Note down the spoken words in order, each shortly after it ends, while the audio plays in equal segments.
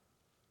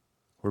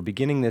We're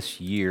beginning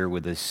this year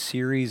with a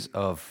series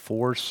of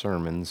 4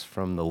 sermons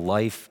from the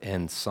life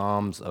and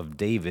Psalms of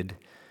David,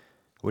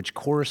 which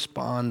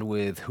correspond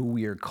with who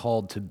we are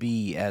called to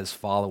be as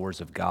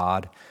followers of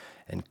God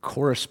and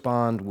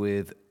correspond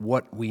with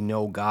what we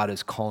know God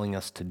is calling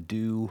us to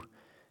do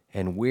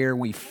and where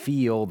we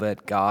feel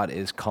that God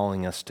is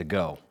calling us to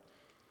go.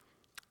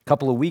 A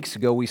couple of weeks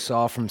ago, we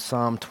saw from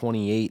Psalm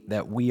 28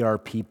 that we are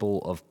people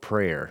of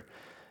prayer.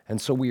 And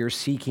so we are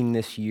seeking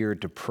this year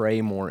to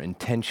pray more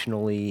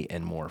intentionally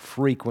and more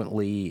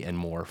frequently and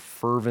more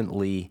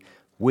fervently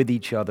with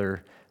each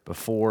other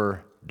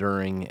before,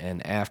 during,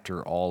 and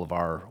after all of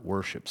our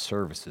worship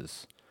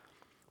services.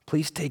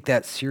 Please take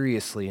that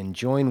seriously and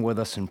join with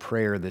us in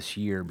prayer this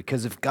year,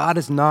 because if God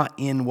is not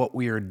in what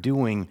we are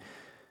doing,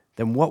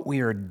 then what we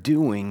are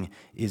doing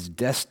is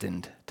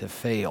destined to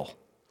fail.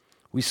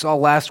 We saw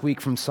last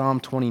week from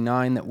Psalm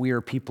 29 that we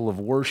are people of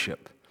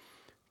worship.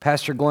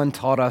 Pastor Glenn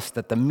taught us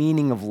that the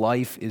meaning of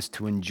life is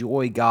to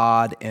enjoy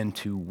God and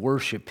to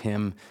worship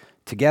Him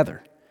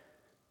together.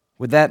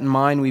 With that in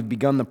mind, we've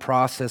begun the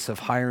process of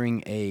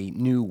hiring a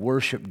new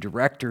worship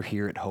director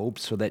here at Hope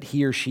so that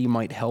he or she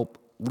might help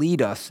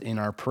lead us in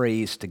our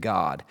praise to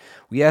God.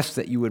 We ask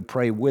that you would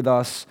pray with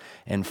us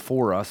and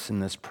for us in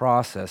this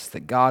process,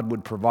 that God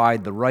would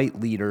provide the right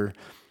leader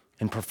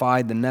and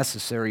provide the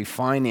necessary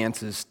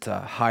finances to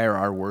hire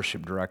our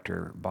worship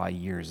director by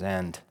year's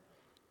end.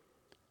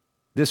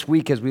 This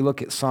week, as we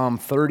look at Psalm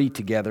 30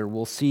 together,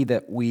 we'll see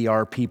that we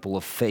are people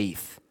of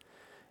faith.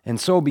 And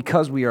so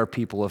because we are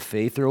people of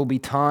faith, there will be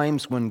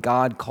times when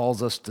God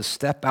calls us to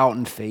step out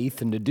in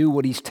faith and to do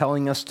what He's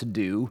telling us to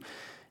do,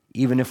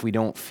 even if we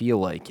don't feel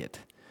like it.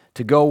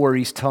 To go where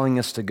He's telling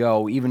us to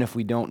go, even if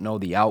we don't know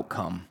the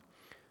outcome.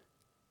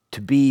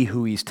 To be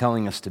who He's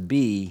telling us to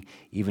be,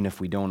 even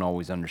if we don't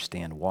always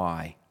understand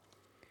why.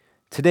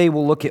 Today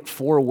we'll look at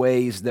 4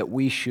 ways that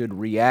we should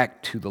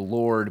react to the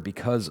Lord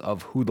because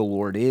of who the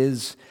Lord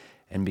is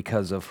and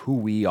because of who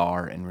we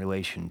are in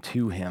relation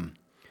to Him.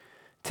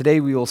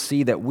 Today we will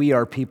see that we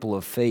are people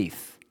of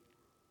faith.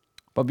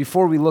 But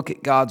before we look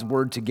at God's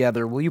Word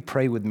together, will you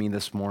pray with me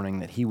this morning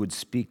that He would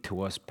speak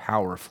to us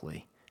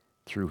powerfully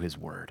through His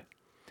Word?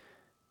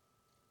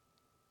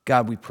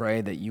 God, we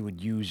pray that you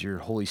would use your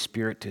Holy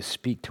Spirit to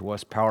speak to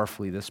us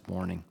powerfully this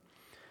morning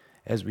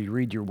as we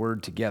read your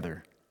Word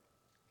together.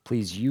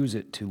 Please use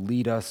it to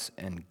lead us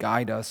and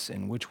guide us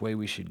in which way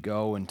we should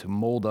go and to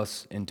mold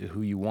us into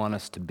who you want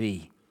us to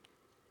be.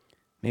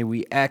 May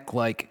we act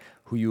like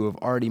who you have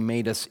already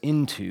made us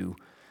into,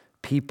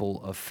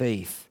 people of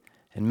faith.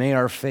 And may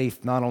our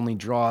faith not only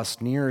draw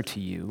us nearer to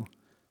you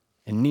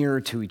and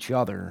nearer to each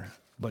other,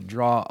 but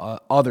draw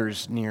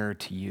others nearer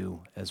to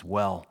you as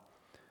well.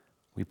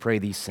 We pray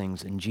these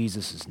things in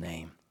Jesus'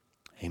 name.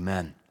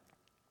 Amen.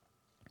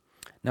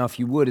 Now, if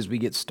you would, as we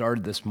get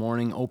started this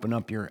morning, open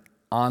up your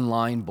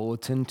online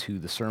bulletin to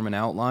the sermon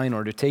outline,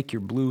 or to take your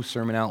blue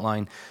sermon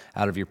outline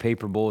out of your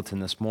paper bulletin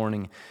this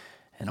morning.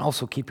 And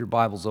also keep your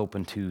Bibles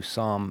open to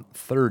Psalm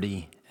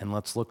 30, and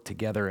let's look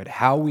together at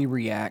how we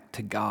react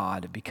to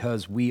God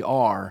because we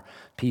are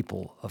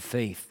people of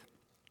faith.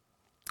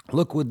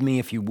 Look with me,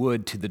 if you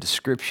would, to the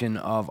description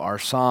of our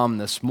psalm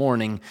this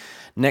morning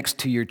next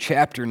to your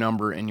chapter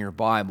number in your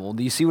Bible.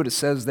 Do you see what it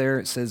says there?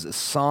 It says, a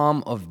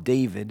Psalm of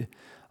David,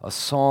 a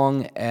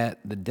song at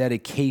the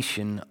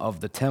dedication of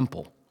the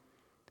temple.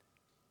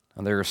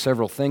 Now, there are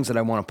several things that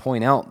I want to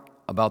point out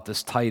about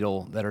this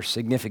title that are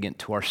significant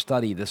to our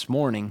study this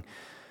morning.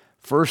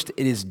 First,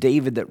 it is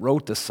David that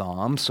wrote the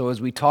psalm. So as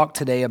we talk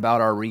today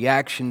about our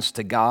reactions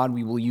to God,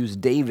 we will use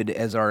David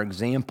as our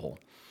example.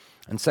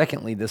 And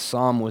secondly, this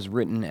psalm was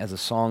written as a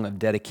song of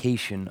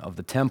dedication of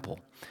the temple.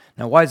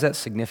 Now, why is that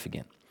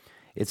significant?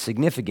 It's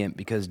significant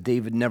because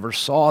David never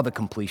saw the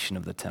completion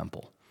of the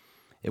temple.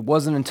 It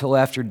wasn't until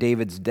after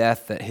David's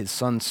death that his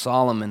son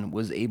Solomon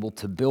was able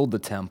to build the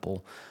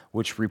temple,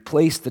 which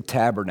replaced the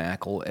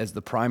tabernacle as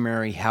the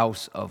primary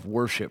house of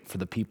worship for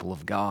the people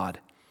of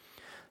God.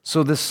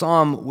 So this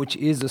psalm, which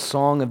is a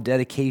song of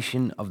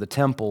dedication of the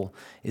temple,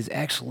 is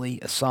actually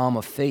a psalm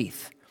of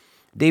faith.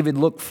 David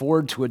looked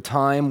forward to a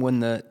time when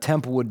the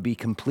temple would be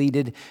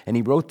completed, and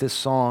he wrote this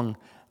song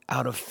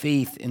out of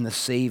faith in the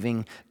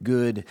saving,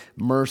 good,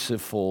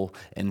 merciful,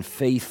 and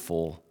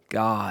faithful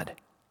God.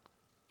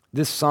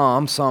 This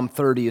psalm, Psalm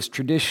 30, is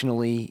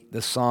traditionally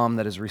the psalm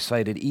that is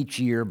recited each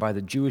year by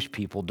the Jewish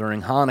people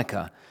during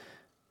Hanukkah,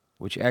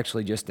 which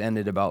actually just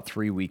ended about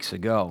 3 weeks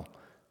ago.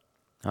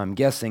 I'm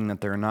guessing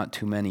that there are not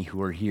too many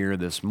who are here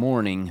this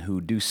morning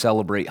who do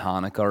celebrate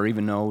Hanukkah or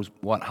even know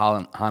what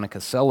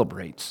Hanukkah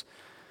celebrates.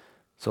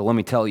 So let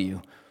me tell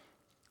you,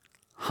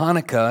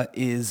 Hanukkah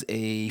is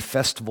a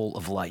festival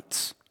of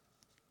lights.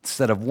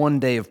 Instead of one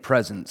day of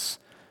presents,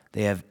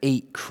 they have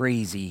 8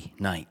 crazy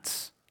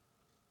nights.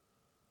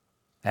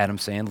 Adam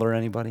Sandler,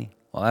 anybody?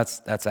 Well,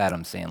 that's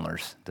Adam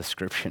Sandler's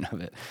description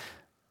of it.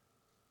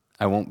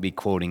 I won't be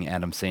quoting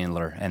Adam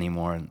Sandler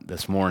anymore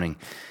this morning.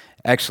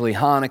 Actually,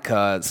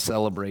 Hanukkah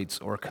celebrates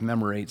or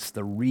commemorates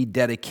the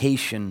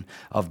rededication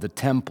of the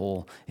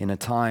temple in a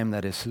time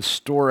that is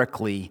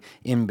historically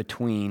in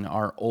between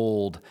our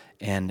Old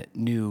and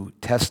New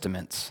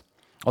Testaments.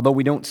 Although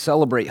we don't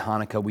celebrate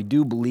Hanukkah, we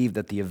do believe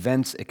that the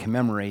events it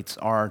commemorates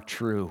are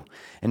true.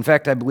 In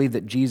fact, I believe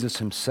that Jesus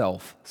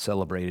himself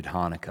celebrated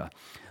Hanukkah.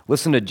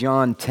 Listen to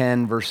John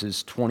 10,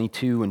 verses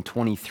 22 and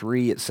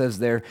 23. It says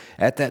there,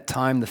 "At that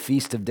time the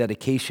feast of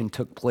dedication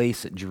took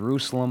place at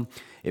Jerusalem.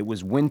 It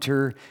was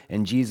winter,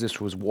 and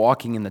Jesus was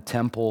walking in the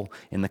temple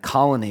in the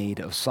colonnade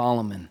of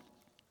Solomon."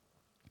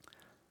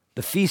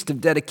 The feast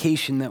of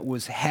dedication that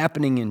was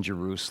happening in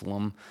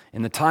Jerusalem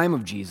in the time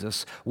of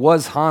Jesus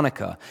was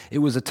Hanukkah. It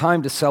was a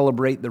time to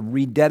celebrate the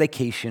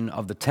rededication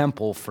of the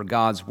temple for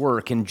God's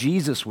work. And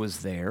Jesus was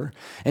there,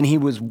 and he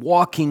was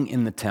walking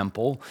in the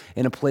temple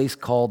in a place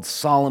called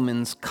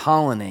Solomon's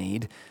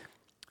Colonnade.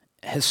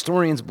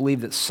 Historians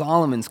believe that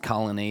Solomon's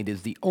Colonnade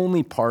is the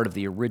only part of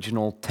the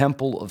original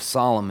Temple of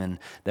Solomon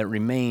that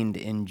remained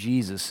in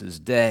Jesus'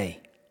 day.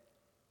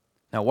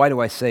 Now, why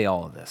do I say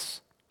all of this?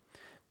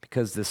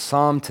 Because the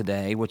psalm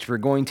today, which we're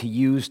going to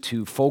use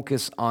to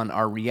focus on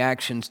our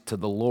reactions to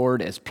the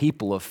Lord as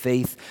people of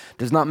faith,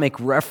 does not make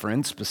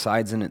reference,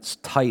 besides in its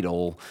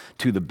title,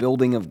 to the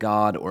building of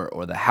God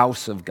or the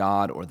house of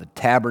God or the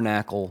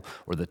tabernacle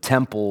or the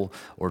temple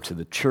or to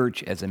the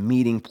church as a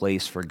meeting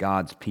place for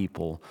God's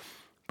people,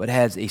 but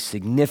has a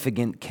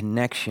significant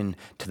connection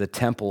to the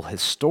temple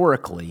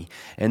historically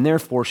and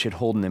therefore should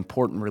hold an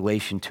important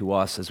relation to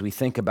us as we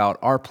think about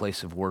our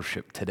place of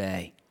worship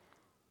today.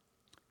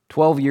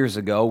 12 years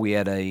ago, we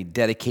had a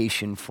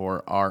dedication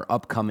for our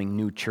upcoming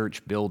new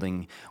church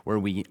building where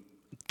we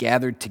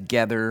gathered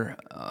together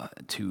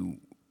to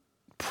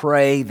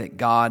pray that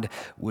God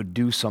would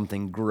do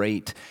something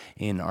great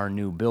in our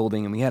new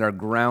building. And we had our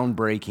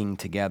groundbreaking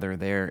together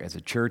there as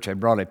a church. I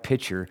brought a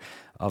picture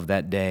of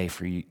that day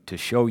for you to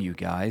show you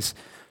guys.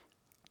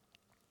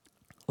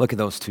 Look at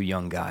those two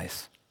young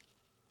guys.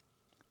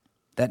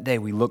 That day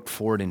we looked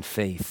forward in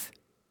faith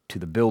to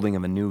the building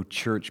of a new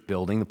church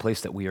building, the place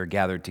that we are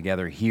gathered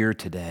together here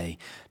today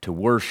to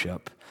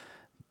worship.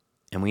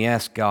 And we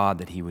ask God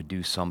that he would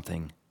do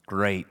something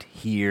great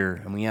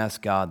here, and we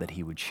ask God that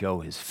he would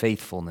show his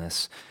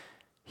faithfulness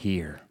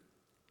here.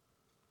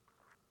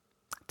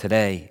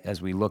 Today,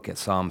 as we look at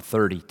Psalm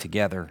 30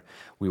 together,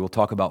 we will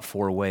talk about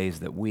 4 ways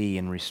that we,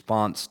 in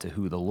response to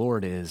who the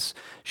Lord is,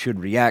 should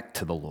react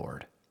to the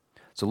Lord.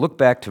 So look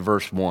back to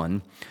verse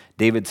 1.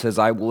 David says,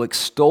 "I will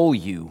extol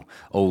you,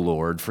 O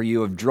Lord, for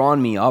you have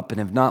drawn me up and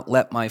have not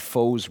let my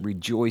foes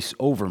rejoice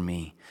over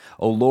me.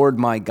 O Lord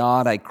my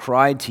God, I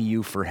cried to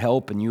you for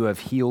help, and you have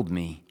healed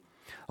me.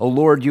 O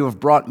Lord, you have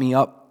brought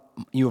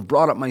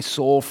up my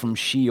soul from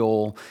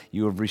Sheol.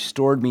 You have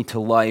restored me to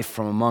life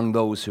from among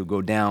those who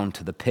go down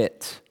to the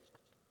pit."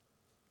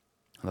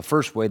 The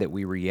first way that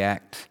we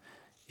react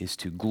is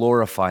to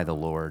glorify the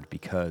Lord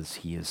because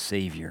he is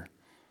Savior.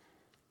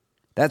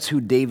 That's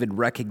who David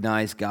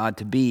recognized God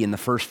to be in the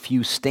first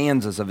few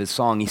stanzas of his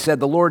song. He said,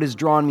 "The Lord has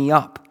drawn me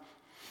up.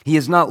 He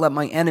has not let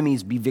my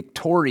enemies be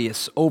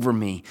victorious over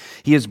me.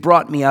 He has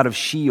brought me out of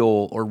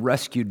Sheol, or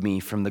rescued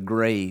me from the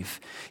grave.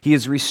 He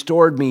has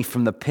restored me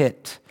from the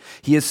pit.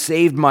 He has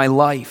saved my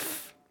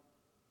life."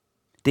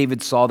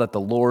 David saw that the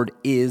Lord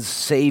is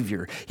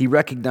Savior. He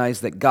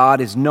recognized that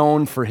God is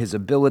known for his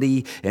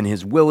ability and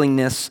his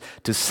willingness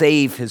to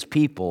save his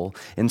people.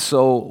 And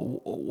so,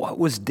 what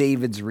was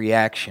David's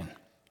reaction?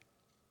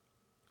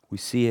 We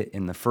see it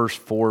in the first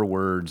 4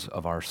 words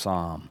of our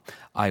psalm.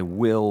 "I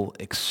will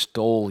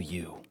extol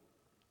you."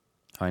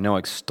 I know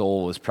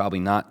extol is probably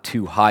not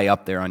too high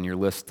up there on your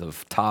list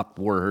of top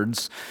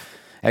words.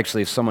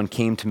 Actually, if someone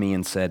came to me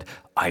and said,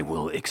 "I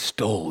will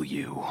extol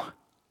you,"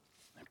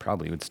 I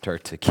probably would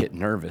start to get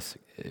nervous.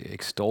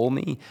 Extol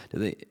me?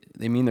 Do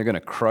they mean they're going to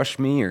crush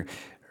me or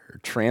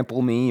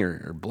trample me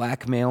or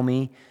blackmail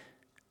me?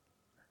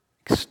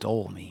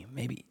 Extol me.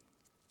 Maybe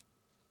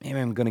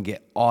I'm going to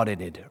get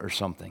audited or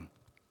something.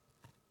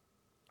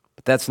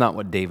 But that's not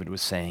what David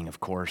was saying,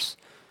 of course.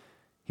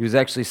 He was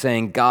actually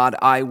saying, "God,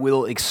 I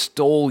will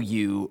extol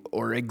you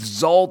or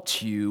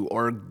exalt you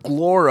or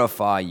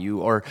glorify you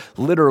or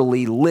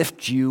literally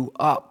lift you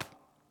up."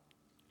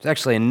 It's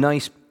actually a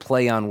nice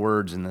play on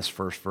words in this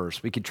first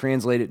verse. We could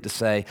translate it to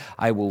say,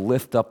 "I will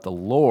lift up the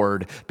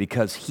Lord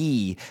because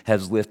he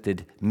has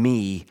lifted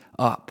me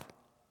up."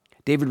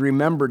 David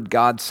remembered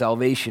God's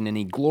salvation and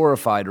he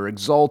glorified or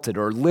exalted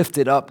or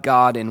lifted up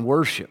God in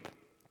worship.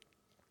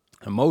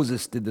 And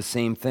Moses did the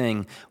same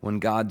thing when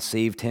God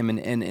saved him,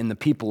 and the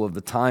people of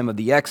the time of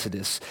the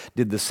Exodus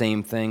did the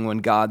same thing when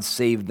God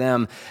saved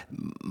them.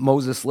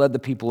 Moses led the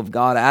people of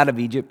God out of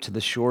Egypt to the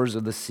shores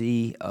of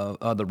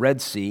the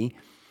Red Sea,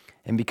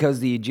 and because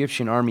the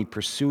Egyptian army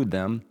pursued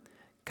them,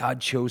 God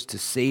chose to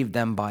save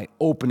them by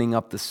opening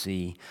up the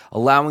sea,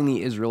 allowing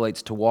the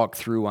Israelites to walk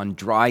through on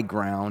dry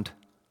ground,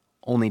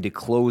 only to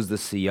close the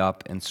sea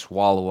up and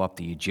swallow up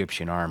the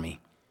Egyptian army.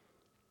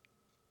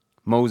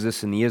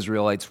 Moses and the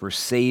Israelites were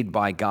saved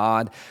by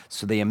God,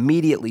 so they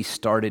immediately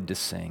started to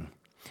sing.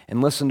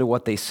 and listen to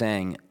what they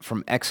sang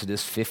from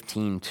Exodus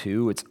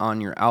 15:2. It's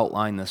on your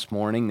outline this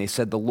morning. They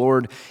said, "The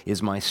Lord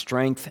is my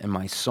strength and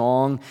my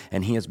song,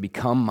 and he has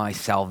become my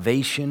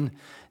salvation.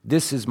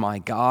 This is my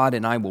God,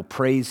 and I will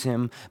praise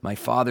him, my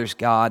father's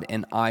God,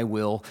 and I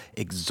will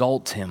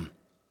exalt him."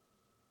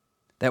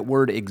 That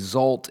word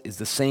exalt is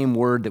the same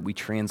word that we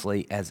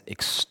translate as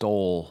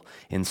extol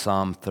in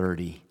Psalm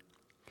 30.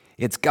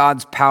 It's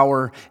God's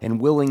power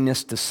and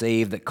willingness to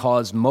save that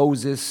caused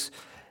Moses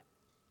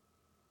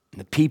and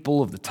the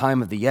people of the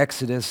time of the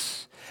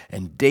Exodus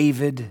and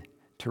David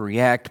to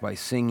react by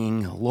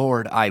singing,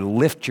 "Lord, I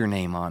lift your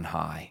name on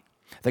high,"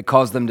 that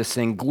caused them to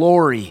sing,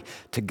 "Glory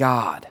to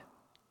God."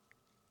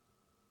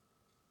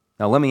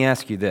 Now let me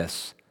ask you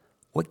this.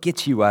 What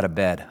gets you out of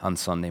bed on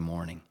Sunday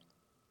morning?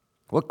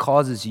 What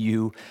causes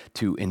you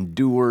to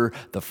endure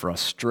the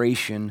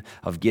frustration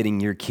of getting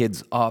your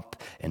kids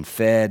up and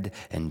fed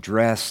and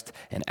dressed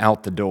and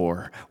out the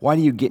door? Why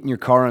do you get in your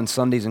car on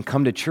Sundays and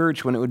come to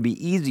church when it would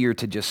be easier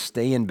to just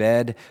stay in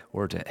bed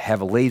or to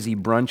have a lazy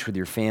brunch with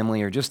your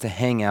family or just to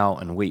hang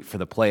out and wait for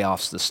the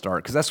playoffs to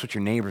start? Because that's what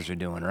your neighbors are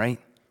doing, right?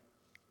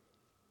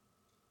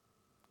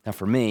 Now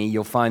for me,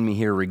 you'll find me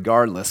here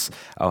regardless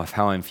of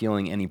how I'm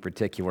feeling any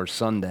particular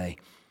Sunday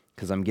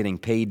because I'm getting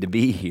paid to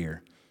be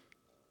here.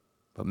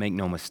 But make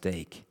no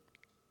mistake,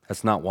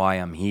 that's not why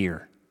I'm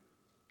here.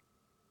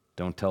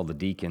 Don't tell the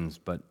deacons,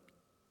 but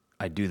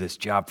I'd do this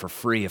job for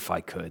free if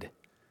I could.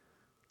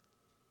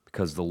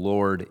 Because the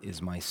Lord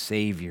is my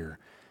Savior.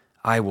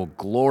 I will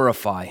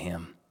glorify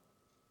him.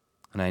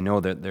 And I know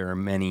that there are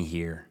many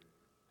here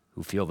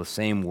who feel the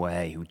same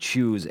way, who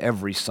choose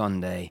every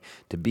Sunday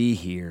to be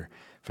here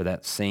for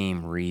that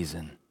same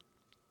reason.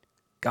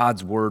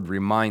 God's word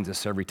reminds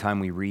us every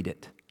time we read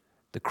it.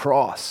 The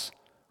cross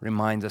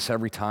reminds us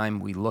every time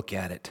we look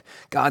at it.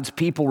 God's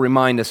people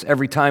remind us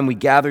every time we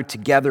gather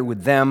together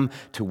with them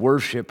to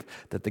worship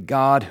that the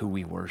God who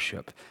we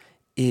worship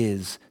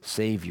is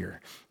Savior.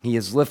 He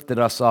has lifted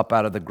us up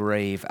out of the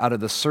grave, out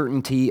of the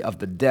certainty of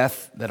the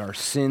death that our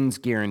sins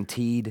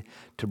guaranteed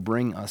to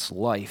bring us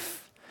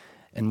life.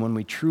 And when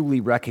we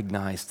truly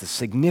recognize the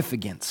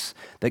significance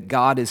that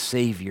God is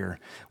Savior,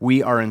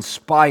 we are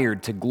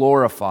inspired to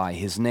glorify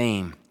his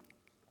name.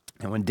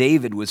 And when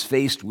David was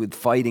faced with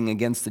fighting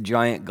against the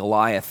giant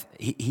Goliath,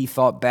 he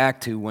thought back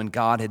to when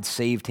God had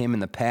saved him in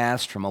the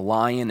past from a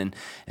lion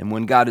and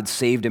when God had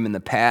saved him in the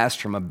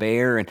past from a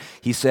bear. And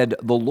he said,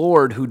 "The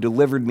Lord who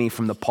delivered me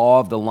from the paw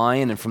of the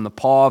lion and from the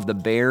paw of the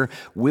bear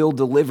will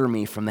deliver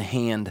me from the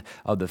hand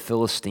of the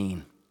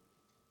Philistine."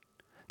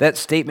 That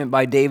statement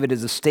by David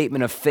is a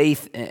statement of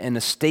faith and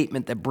a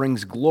statement that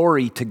brings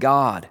glory to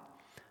God.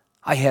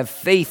 I have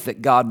faith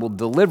that God will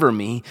deliver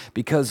me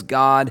because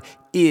God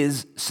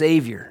is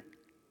Savior.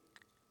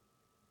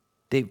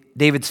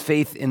 David's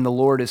faith in the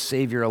Lord as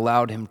Savior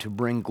allowed him to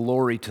bring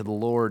glory to the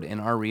Lord,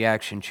 and our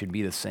reaction should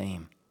be the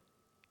same.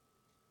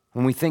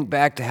 When we think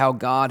back to how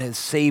God has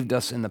saved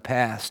us in the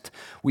past,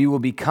 we will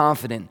be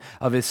confident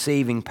of his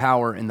saving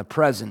power in the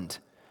present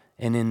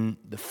and in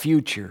the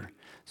future.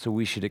 So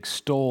we should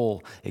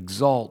extol,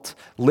 exalt,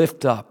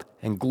 lift up,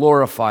 and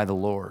glorify the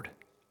Lord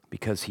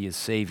because he is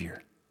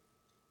Savior.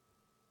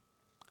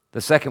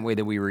 The second way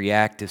that we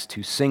react is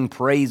to sing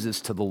praises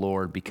to the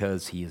Lord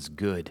because he is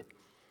good.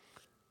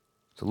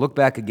 So look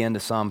back again to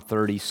Psalm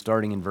 30,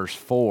 starting in verse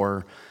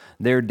 4.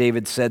 There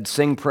David said,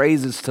 "Sing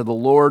praises to the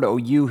Lord, O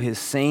you his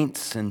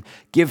saints, and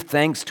give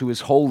thanks to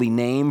his holy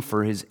name,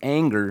 for his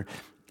anger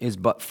is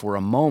but for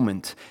a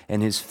moment,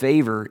 and his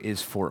favor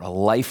is for a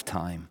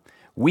lifetime.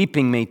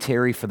 Weeping may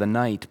tarry for the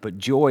night, but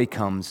joy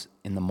comes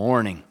in the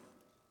morning."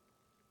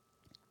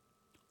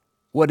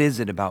 What is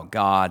it about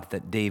God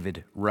that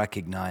David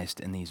recognized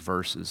in these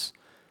verses?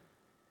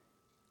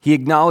 He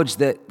acknowledged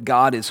that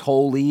God is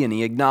holy, and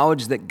he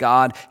acknowledged that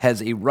God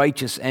has a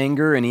righteous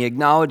anger, and he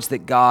acknowledged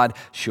that God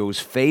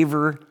shows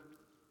favor.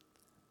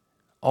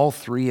 All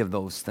three of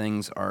those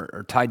things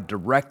are tied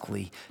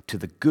directly to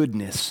the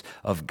goodness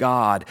of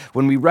God.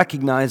 When we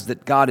recognize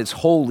that God is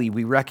holy,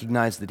 we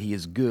recognize that he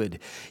is good.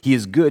 He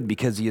is good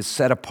because he is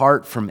set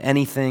apart from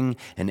anything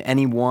and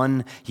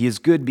anyone. He is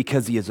good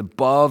because he is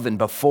above and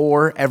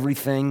before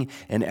everything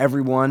and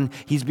everyone.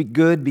 He's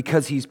good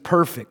because he's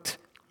perfect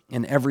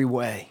in every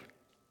way.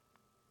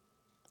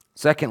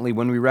 Secondly,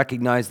 when we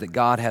recognize that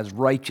God has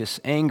righteous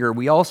anger,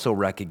 we also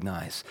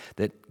recognize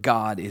that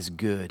God is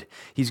good.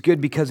 He's good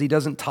because he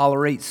doesn't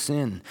tolerate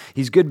sin.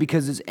 He's good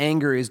because his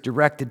anger is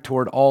directed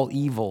toward all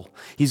evil.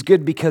 He's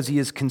good because he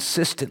is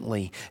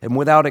consistently and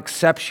without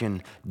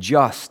exception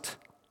just.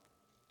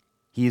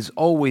 He is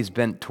always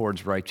bent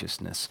towards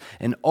righteousness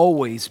and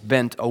always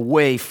bent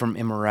away from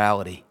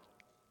immorality.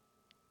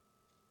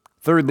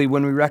 Thirdly,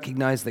 when we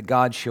recognize that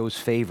God shows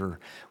favor,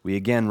 we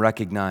again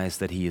recognize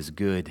that he is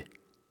good.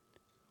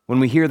 When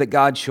we hear that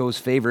God shows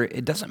favor,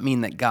 it doesn't mean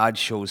that God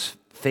shows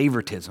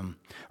favoritism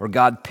or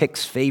God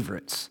picks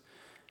favorites.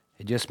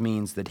 It just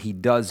means that he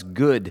does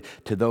good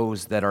to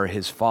those that are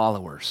his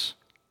followers.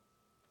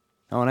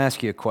 I want to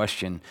ask you a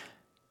question.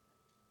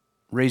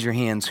 Raise your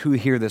hands. Who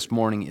here this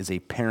morning is a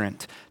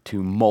parent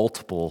to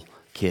multiple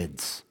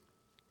kids?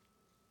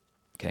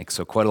 Okay,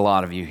 so quite a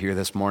lot of you here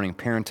this morning,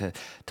 parent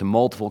to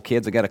multiple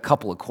kids. I got a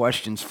couple of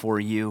questions for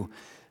you.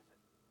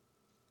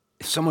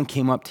 If someone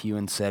came up to you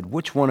and said,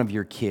 which one of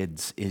your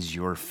kids is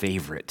your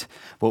favorite,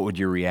 what would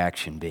your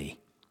reaction be?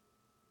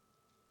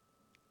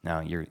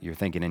 Now, you're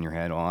thinking in your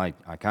head, well,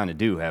 I kind of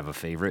do have a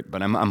favorite,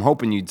 but I'm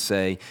hoping you'd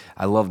say,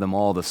 I love them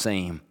all the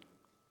same.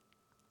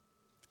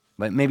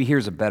 But maybe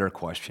here's a better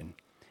question.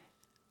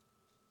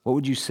 What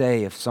would you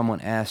say if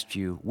someone asked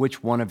you,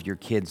 which one of your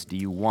kids do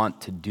you want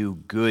to do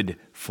good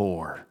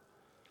for?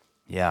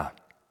 Yeah,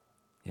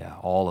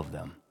 all of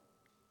them.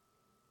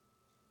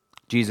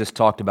 Jesus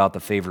talked about the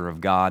favor of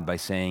God by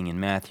saying in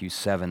Matthew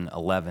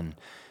 7:11,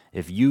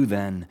 if you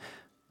then,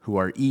 who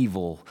are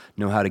evil,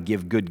 know how to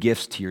give good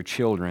gifts to your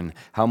children,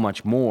 how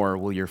much more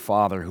will your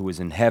Father who is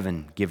in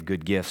heaven give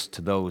good gifts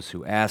to those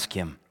who ask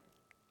him?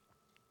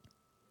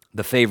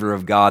 The favor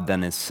of God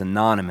then is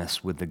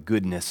synonymous with the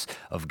goodness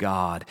of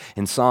God.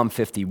 In Psalm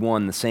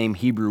 51, the same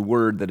Hebrew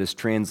word that is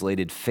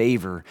translated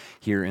favor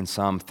here in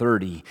Psalm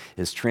 30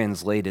 is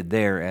translated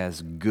there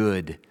as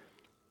good.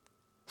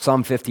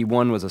 Psalm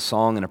 51 was a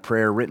song and a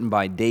prayer written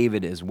by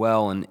David as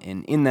well, and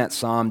in that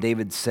psalm,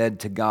 David said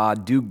to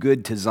God, do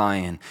good to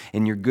Zion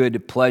in your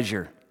good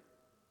pleasure.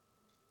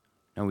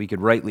 Now we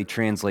could rightly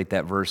translate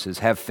that verse as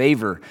have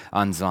favor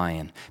on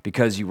Zion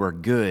because you are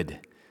good.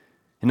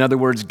 In other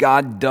words,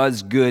 God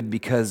does good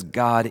because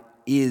God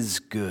is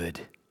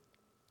good.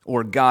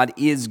 Or God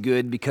is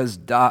good because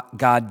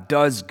God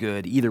does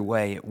good. Either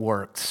way, it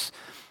works.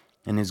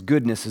 And his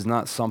goodness is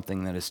not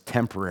something that is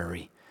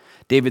temporary.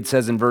 David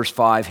says in verse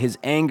 5, his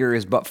anger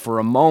is but for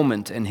a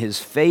moment, and his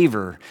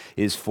favor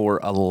is for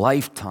a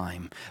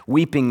lifetime.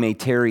 Weeping may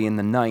tarry in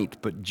the night,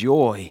 but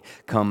joy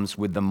comes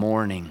with the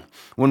morning.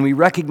 When we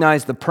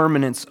recognize the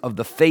permanence of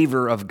the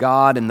favor of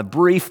God and the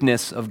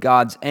briefness of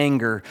God's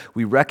anger,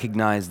 we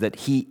recognize that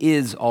he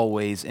is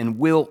always and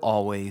will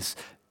always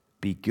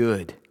be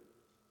good.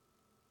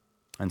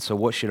 And so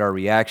what should our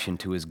reaction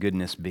to his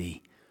goodness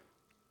be?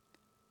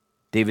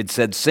 David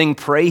said, sing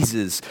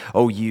praises,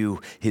 O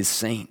you, his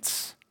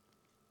saints.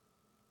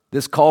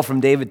 This call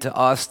from David to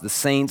us, the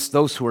saints,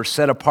 those who are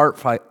set apart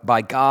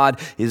by God,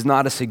 is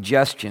not a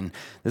suggestion.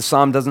 The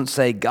psalm doesn't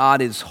say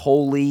God is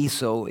holy,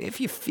 so if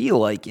you feel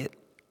like it,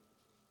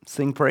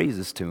 sing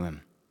praises to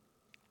him.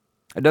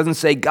 It doesn't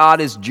say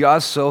God is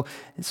just, so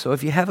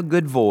if you have a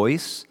good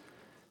voice,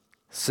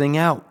 sing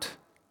out.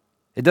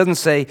 It doesn't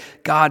say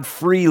God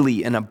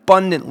freely and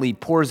abundantly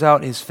pours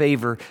out his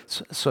favor,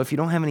 so if you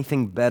don't have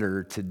anything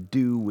better to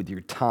do with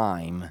your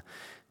time,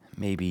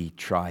 maybe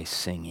try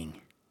singing.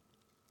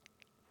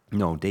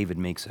 No, David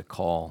makes a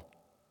call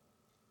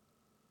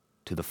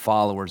to the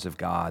followers of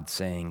God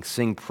saying,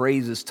 sing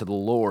praises to the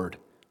Lord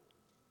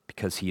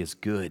because he is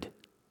good.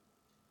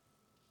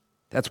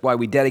 That's why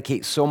we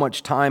dedicate so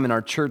much time in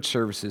our church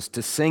services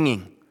to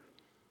singing.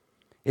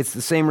 It's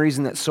the same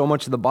reason that so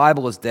much of the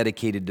Bible is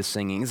dedicated to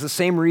singing. It's the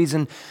same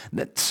reason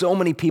that so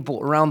many people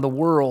around the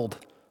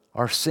world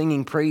are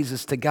singing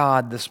praises to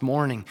God this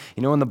morning.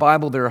 You know, in the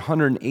Bible there are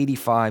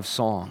 185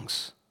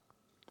 songs,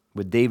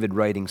 with David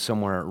writing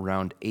somewhere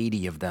around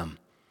 80 of them.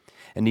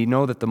 And you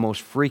know that the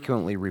most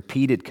frequently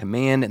repeated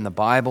command in the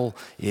Bible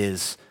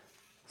is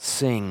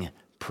sing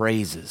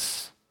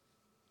praises.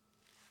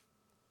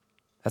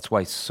 That's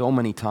why so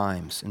many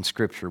times in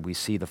Scripture we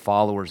see the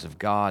followers of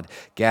God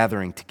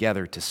gathering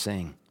together to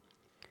sing.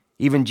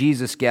 Even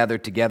Jesus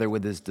gathered together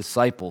with his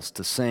disciples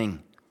to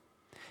sing.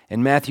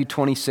 In Matthew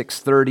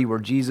 26:30, where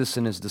Jesus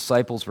and his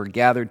disciples were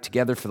gathered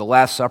together for the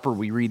Last Supper,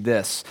 we read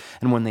this,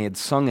 and when they had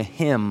sung a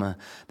hymn,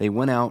 they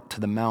went out to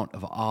the Mount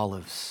of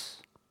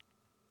Olives.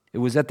 It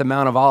was at the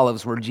Mount of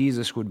Olives where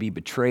Jesus would be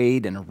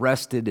betrayed and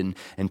arrested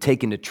and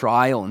taken to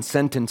trial and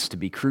sentenced to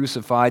be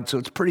crucified. So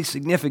it's pretty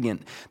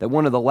significant that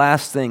one of the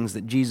last things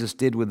that Jesus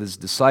did with his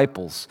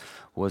disciples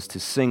was to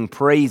sing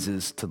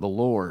praises to the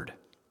Lord.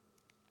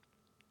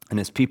 And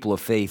as people of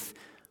faith,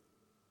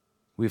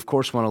 we of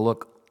course want to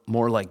look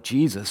more like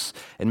Jesus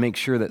and make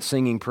sure that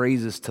singing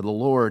praises to the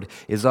Lord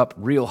is up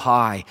real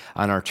high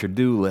on our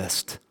to-do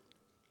list.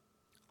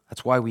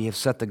 That's why we have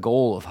set the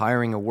goal of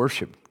hiring a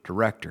worship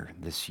director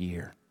this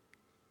year.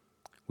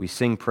 We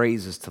sing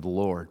praises to the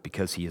Lord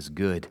because he is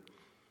good.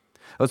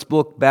 Let's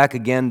look back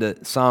again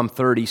to Psalm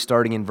 30,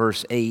 starting in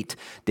verse 8.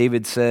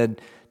 David said,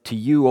 to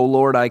you, O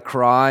Lord, I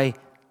cry,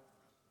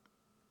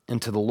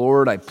 and to the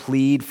Lord I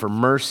plead for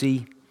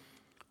mercy.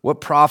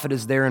 What profit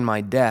is there in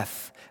my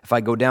death if I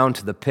go down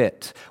to the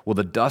pit? Will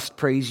the dust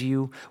praise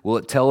you? Will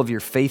it tell of your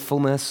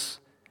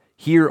faithfulness?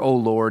 Hear, O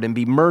Lord, and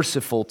be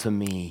merciful to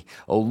me.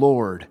 O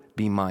Lord,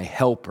 be my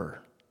helper.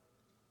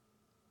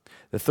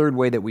 The third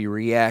way that we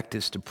react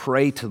is to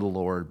pray to the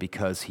Lord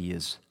because he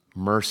is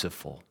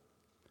merciful.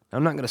 Now,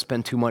 I'm not going to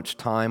spend too much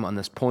time on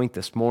this point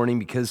this morning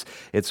because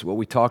it's what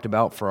we talked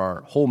about for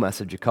our whole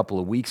message a couple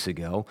of weeks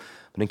ago.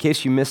 But in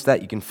case you missed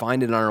that, you can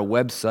find it on our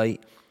website.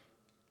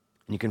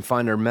 And you can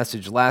find our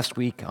message last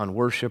week on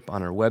worship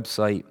on our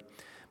website.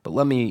 But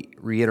let me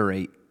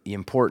reiterate the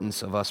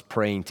importance of us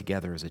praying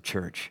together as a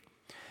church.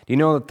 Do you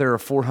know that there are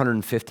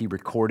 450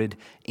 recorded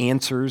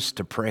answers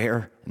to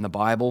prayer in the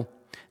Bible?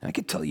 I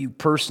could tell you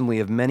personally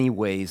of many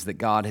ways that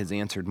God has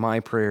answered my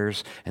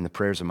prayers and the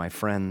prayers of my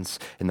friends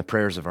and the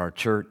prayers of our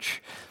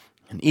church.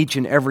 And each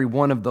and every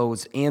one of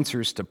those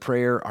answers to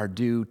prayer are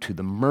due to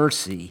the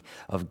mercy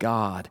of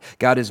God.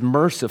 God is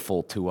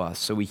merciful to us,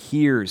 so He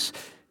hears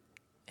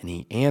and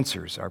He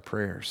answers our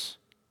prayers.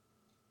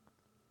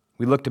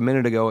 We looked a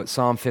minute ago at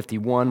Psalm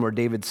 51 where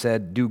David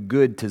said, "Do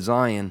good to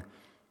Zion."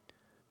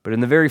 But in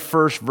the very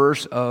first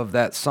verse of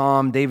that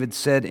psalm, David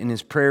said in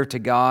his prayer to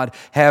God,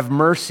 "Have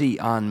mercy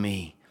on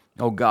me,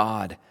 O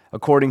God,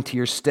 according to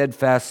your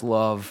steadfast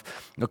love,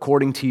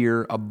 according to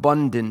your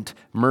abundant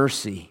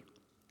mercy."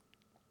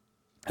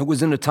 It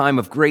was in a time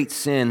of great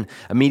sin,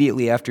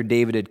 immediately after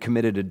David had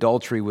committed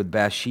adultery with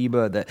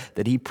Bathsheba,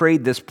 that he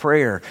prayed this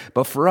prayer.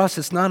 But for us,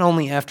 it's not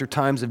only after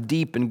times of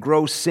deep and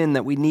gross sin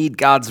that we need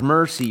God's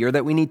mercy or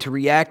that we need to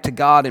react to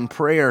God in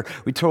prayer.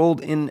 We told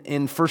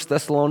in 1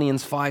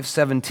 Thessalonians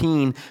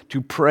 5:17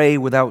 to pray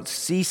without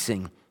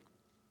ceasing.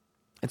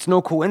 It's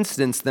no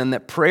coincidence then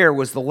that prayer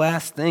was the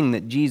last thing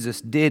that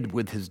Jesus did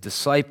with his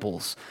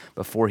disciples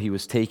before he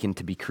was taken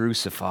to be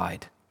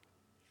crucified.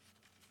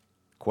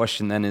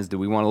 Question then is, do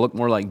we want to look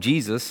more like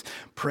Jesus,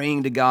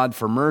 praying to God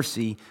for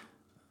mercy,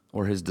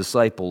 or his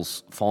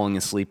disciples falling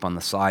asleep on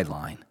the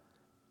sideline?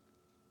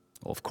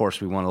 Well, of course,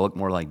 we want to look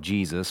more like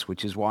Jesus,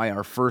 which is why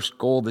our first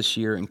goal this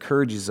year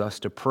encourages us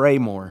to pray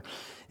more.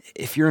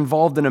 If you're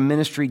involved in a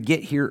ministry,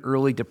 get here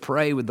early to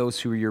pray with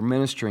those who you're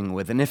ministering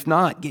with. And if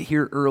not, get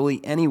here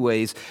early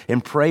anyways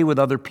and pray with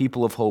other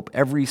people of hope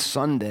every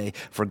Sunday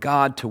for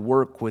God to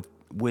work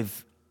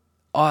with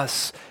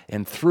us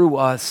and through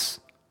us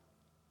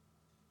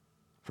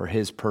for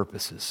His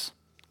purposes.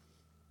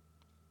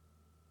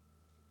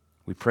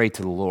 We pray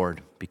to the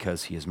Lord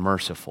because He is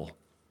merciful.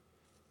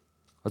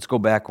 Let's go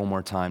back one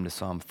more time to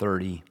Psalm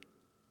 30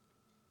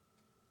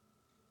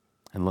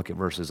 and look at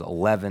verses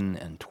 11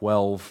 and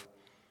 12.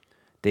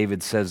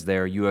 David says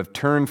there, "You have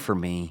turned for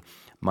me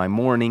my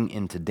mourning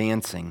into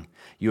dancing.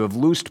 You have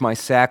loosed my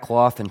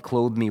sackcloth and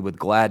clothed me with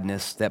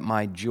gladness, that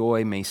my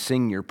joy may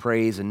sing your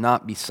praise and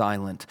not be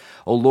silent.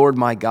 O Lord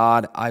my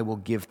God, I will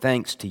give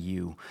thanks to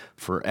you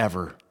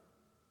forever."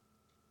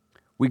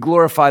 We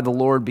glorify the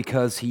Lord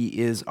because He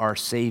is our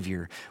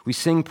Savior. We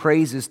sing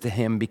praises to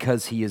Him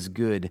because He is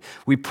good.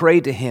 We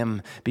pray to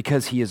Him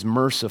because He is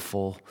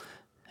merciful.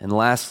 And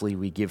lastly,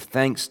 we give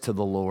thanks to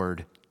the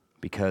Lord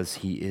because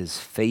He is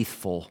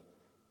faithful.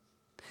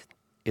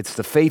 It's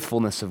the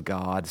faithfulness of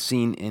God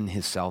seen in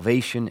His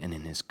salvation and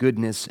in His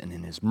goodness and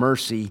in His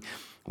mercy,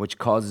 which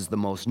causes the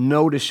most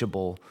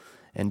noticeable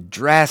and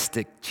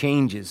drastic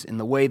changes in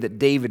the way that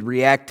David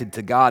reacted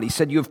to God. He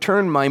said, "You have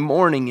turned my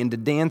mourning into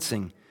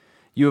dancing.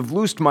 You have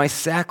loosed my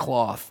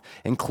sackcloth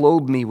and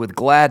clothed me with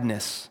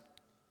gladness."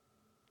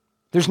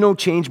 There's no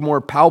change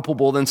more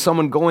palpable than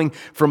someone going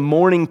from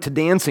mourning to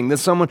dancing, than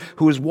someone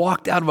who has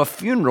walked out of a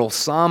funeral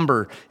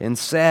somber and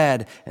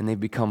sad, and they've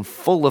become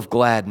full of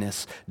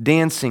gladness,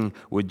 dancing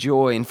with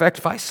joy. In fact,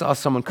 if I saw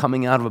someone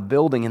coming out of a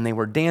building and they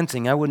were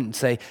dancing, I wouldn't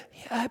say,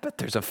 "Yeah, I bet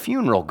there's a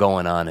funeral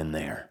going on in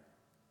there."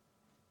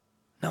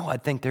 No,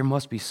 I'd think there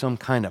must be some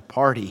kind of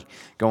party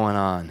going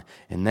on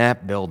in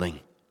that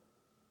building.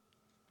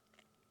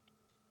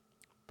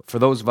 For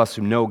those of us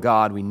who know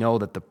God, we know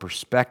that the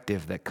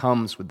perspective that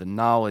comes with the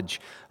knowledge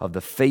of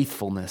the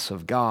faithfulness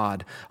of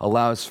God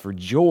allows for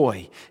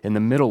joy in the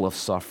middle of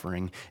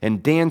suffering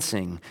and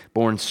dancing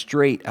born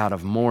straight out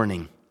of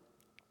mourning.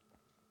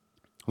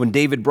 When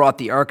David brought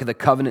the Ark of the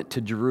Covenant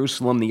to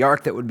Jerusalem, the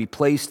Ark that would be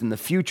placed in the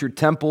future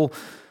temple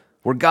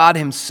where God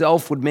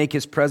Himself would make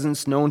His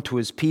presence known to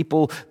His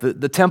people,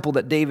 the temple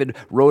that David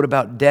wrote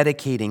about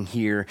dedicating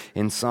here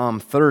in Psalm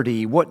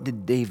 30, what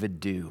did David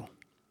do?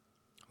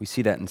 We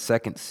see that in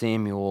 2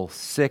 Samuel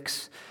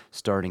 6,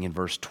 starting in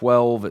verse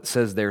 12. It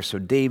says there, "So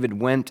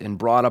David went and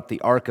brought up the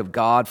ark of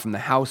God from the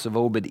house of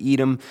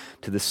Obed-edom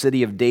to the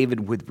city of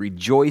David with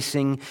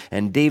rejoicing,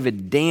 and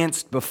David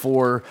danced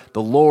before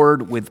the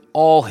Lord with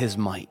all his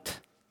might."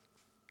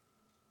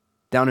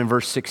 Down in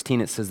verse 16,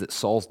 it says that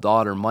Saul's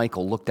daughter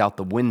Michal looked out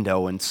the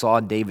window and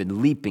saw David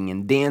leaping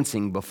and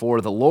dancing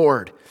before the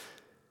Lord.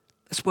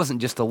 This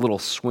wasn't just a little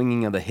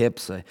swinging of the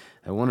hips. I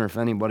wonder if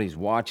anybody's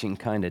watching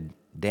kind of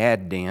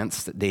dad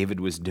dance that David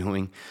was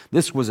doing.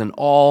 This was an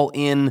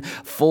all-in,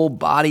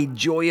 full-body,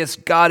 joyous,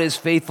 God is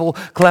faithful,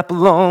 clap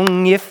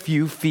along if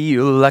you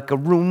feel like a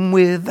room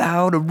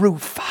without a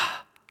roof.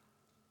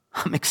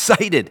 I'm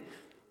excited.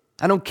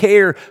 I don't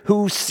care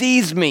who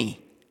sees me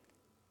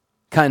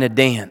kind of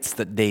dance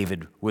that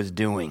David was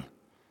doing.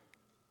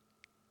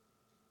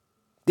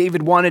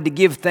 David wanted to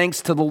give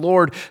thanks to the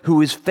Lord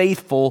who is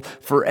faithful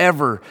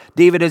forever.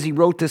 David, as he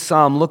wrote this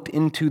psalm, looked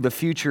into the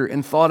future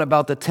and thought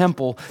about the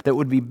temple that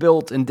would be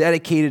built and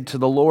dedicated to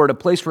the Lord, a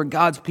place where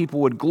God's people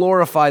would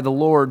glorify the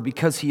Lord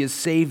because He is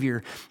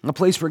Savior, a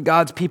place where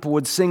God's people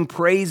would sing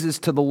praises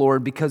to the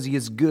Lord because He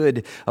is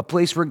good, a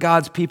place where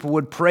God's people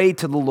would pray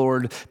to the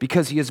Lord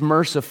because He is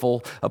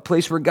merciful, a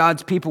place where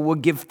God's people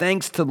would give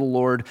thanks to the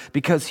Lord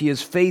because He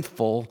is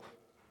faithful.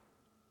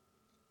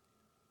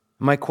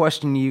 My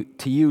question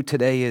to you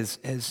today is,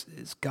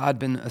 has God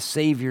been a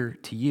Savior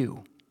to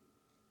you?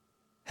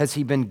 Has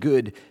he been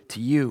good to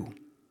you?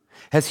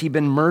 Has he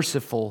been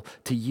merciful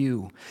to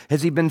you?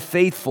 Has he been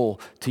faithful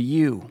to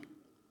you?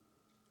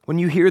 When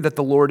you hear that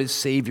the Lord is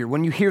Savior,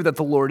 when you hear that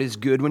the Lord is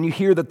good, when you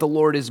hear that the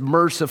Lord is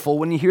merciful,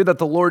 when you hear that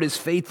the Lord is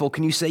faithful,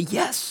 can you say,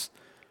 yes,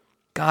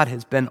 God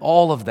has been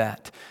all of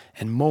that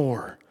and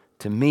more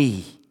to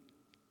me?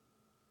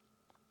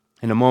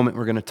 In a moment,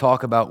 we're going to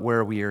talk about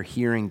where we are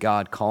hearing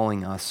God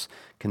calling us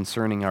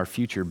concerning our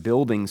future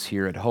buildings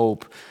here at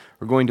Hope.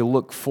 We're going to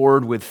look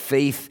forward with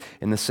faith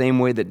in the same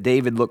way that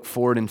David looked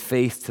forward in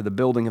faith to the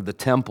building of the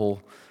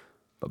temple.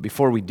 But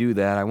before we do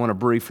that, I want to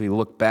briefly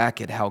look back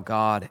at how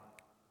God,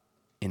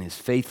 in his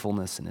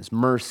faithfulness and his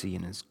mercy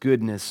and his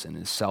goodness and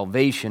his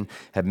salvation,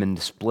 have been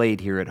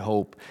displayed here at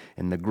Hope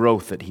and the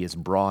growth that he has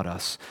brought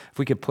us. If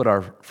we could put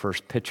our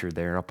first picture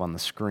there up on the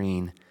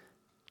screen.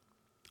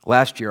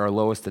 Last year, our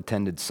lowest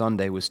attended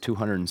Sunday was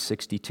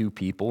 262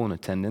 people in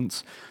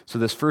attendance. So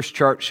this first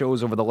chart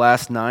shows over the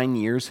last 9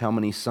 years how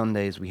many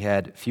Sundays we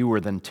had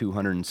fewer than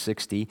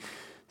 260,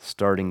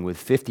 starting with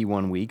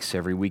 51 weeks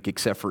every week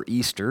except for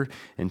Easter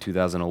in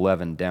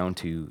 2011, down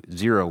to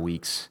 0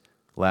 weeks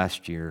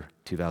last year,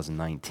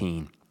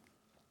 2019.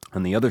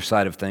 On the other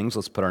side of things,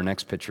 let's put our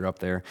next picture up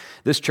there.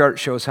 This chart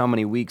shows how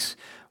many weeks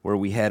where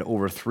we had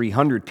over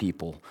 300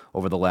 people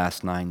over the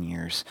last 9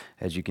 years.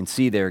 As you can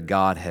see there,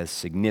 God has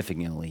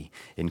significantly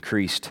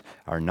increased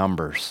our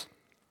numbers.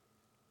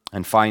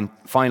 And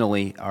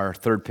finally, our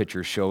third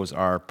picture shows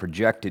our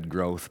projected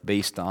growth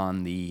based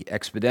on the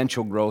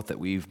exponential growth that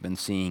we've been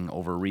seeing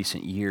over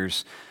recent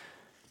years.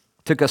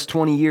 It took us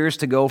 20 years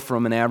to go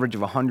from an average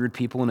of 100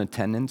 people in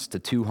attendance to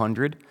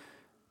 200.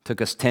 Took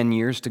us 10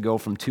 years to go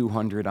from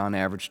 200 on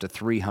average to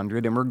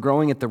 300, and we're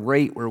growing at the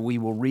rate where we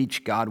will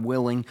reach, God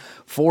willing,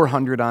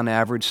 400 on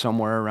average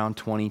somewhere around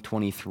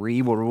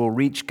 2023, where we'll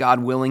reach, God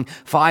willing,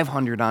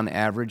 500 on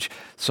average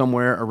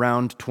somewhere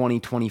around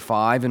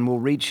 2025, and we'll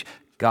reach,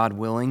 God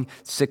willing,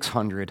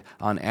 600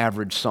 on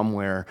average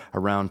somewhere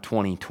around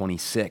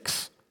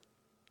 2026.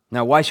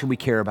 Now, why should we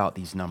care about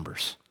these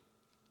numbers?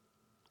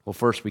 Well,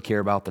 first, we care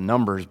about the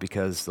numbers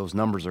because those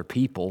numbers are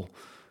people.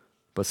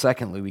 But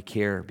secondly, we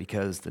care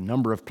because the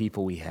number of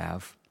people we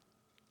have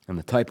and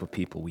the type of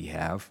people we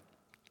have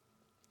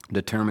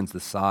determines the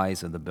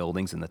size of the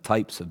buildings and the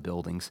types of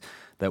buildings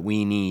that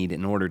we need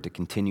in order to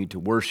continue to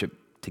worship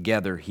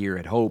together here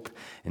at Hope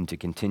and to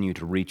continue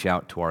to reach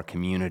out to our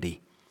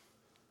community.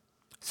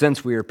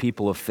 Since we are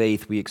people of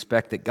faith, we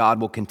expect that God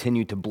will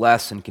continue to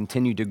bless and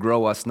continue to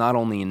grow us not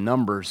only in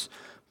numbers,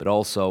 but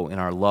also in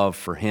our love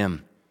for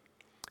Him.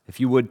 If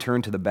you would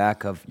turn to the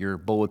back of your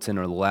bulletin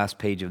or the last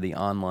page of the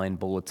online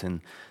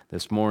bulletin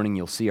this morning,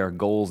 you'll see our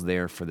goals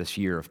there for this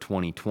year of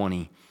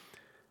 2020.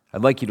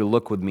 I'd like you to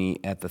look with me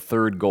at the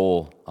third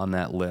goal on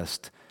that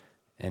list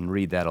and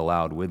read that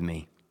aloud with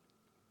me.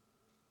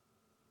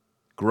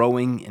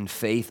 Growing in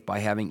faith by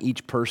having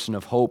each person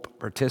of Hope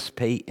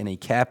participate in a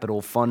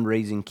capital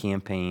fundraising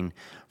campaign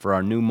for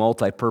our new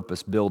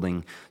multi-purpose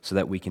building so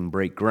that we can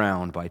break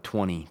ground by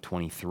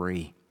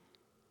 2023.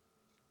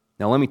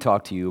 Now let me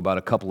talk to you about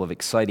a couple of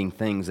exciting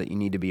things that you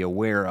need to be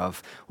aware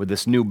of with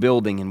this new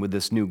building and with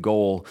this new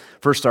goal.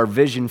 First, our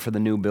vision for the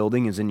new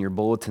building is in your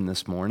bulletin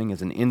this morning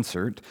as an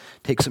insert.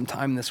 Take some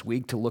time this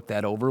week to look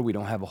that over. We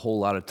don't have a whole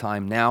lot of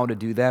time now to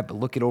do that, but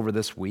look it over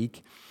this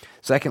week.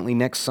 Secondly,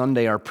 next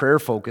Sunday, our prayer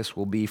focus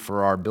will be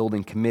for our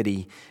building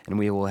committee, and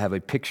we will have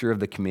a picture of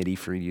the committee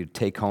for you to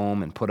take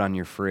home and put on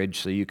your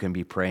fridge so you can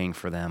be praying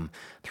for them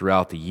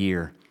throughout the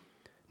year.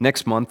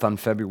 Next month, on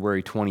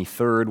February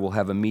 23rd, we'll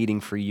have a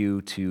meeting for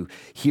you to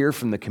hear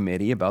from the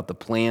committee about the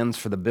plans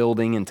for the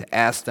building and to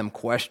ask them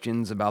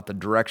questions about the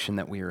direction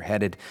that we are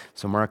headed.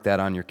 So mark that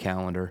on your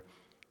calendar.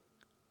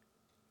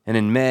 And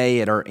in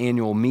May, at our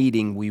annual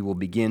meeting, we will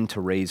begin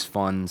to raise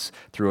funds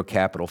through a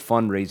capital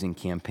fundraising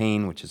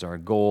campaign, which is our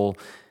goal,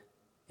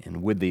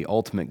 and with the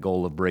ultimate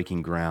goal of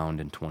breaking ground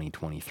in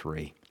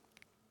 2023.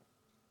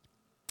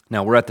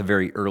 Now, we're at the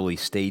very early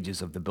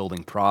stages of the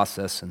building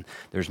process, and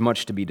there's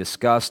much to be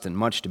discussed and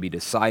much to be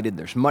decided.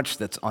 There's much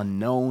that's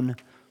unknown.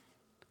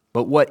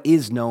 But what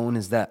is known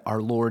is that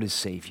our Lord is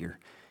Savior.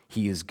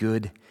 He is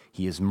good,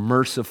 He is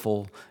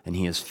merciful, and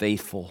He is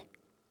faithful.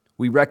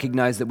 We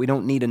recognize that we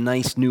don't need a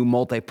nice new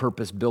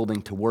multi-purpose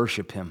building to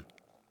worship Him.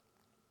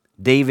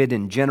 David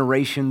and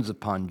generations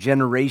upon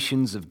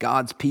generations of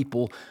God's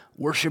people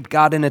worshiped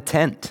God in a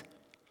tent.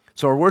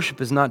 So our worship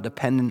is not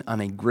dependent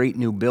on a great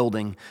new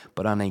building,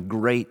 but on a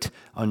great,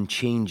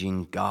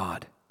 unchanging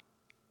God.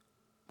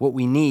 What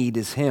we need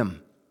is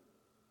Him.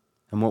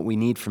 And what we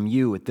need from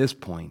you at this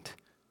point,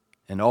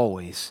 and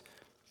always,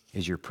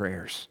 is your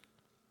prayers.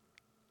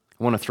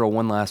 I want to throw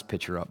one last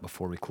picture up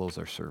before we close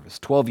our service.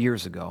 12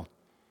 years ago,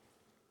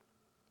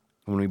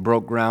 when we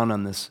broke ground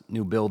on this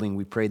new building,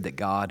 we prayed that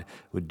God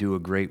would do a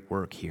great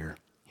work here.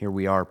 Here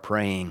we are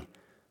praying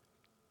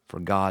for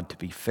God to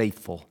be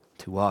faithful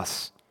to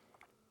us.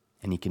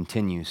 And He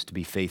continues to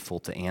be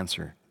faithful to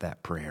answer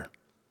that prayer.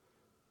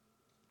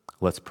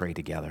 Let's pray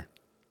together.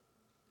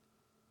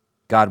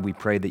 God, we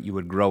pray that you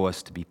would grow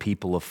us to be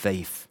people of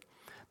faith,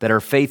 that our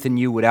faith in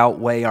you would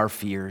outweigh our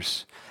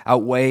fears,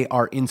 outweigh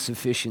our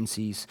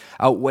insufficiencies,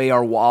 outweigh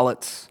our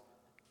wallets,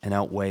 and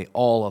outweigh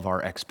all of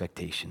our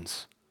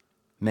expectations.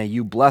 May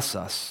you bless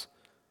us,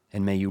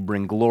 and may you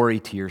bring glory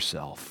to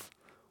yourself.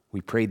 We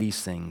pray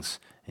these things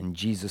in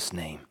Jesus'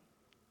 name.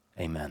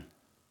 Amen.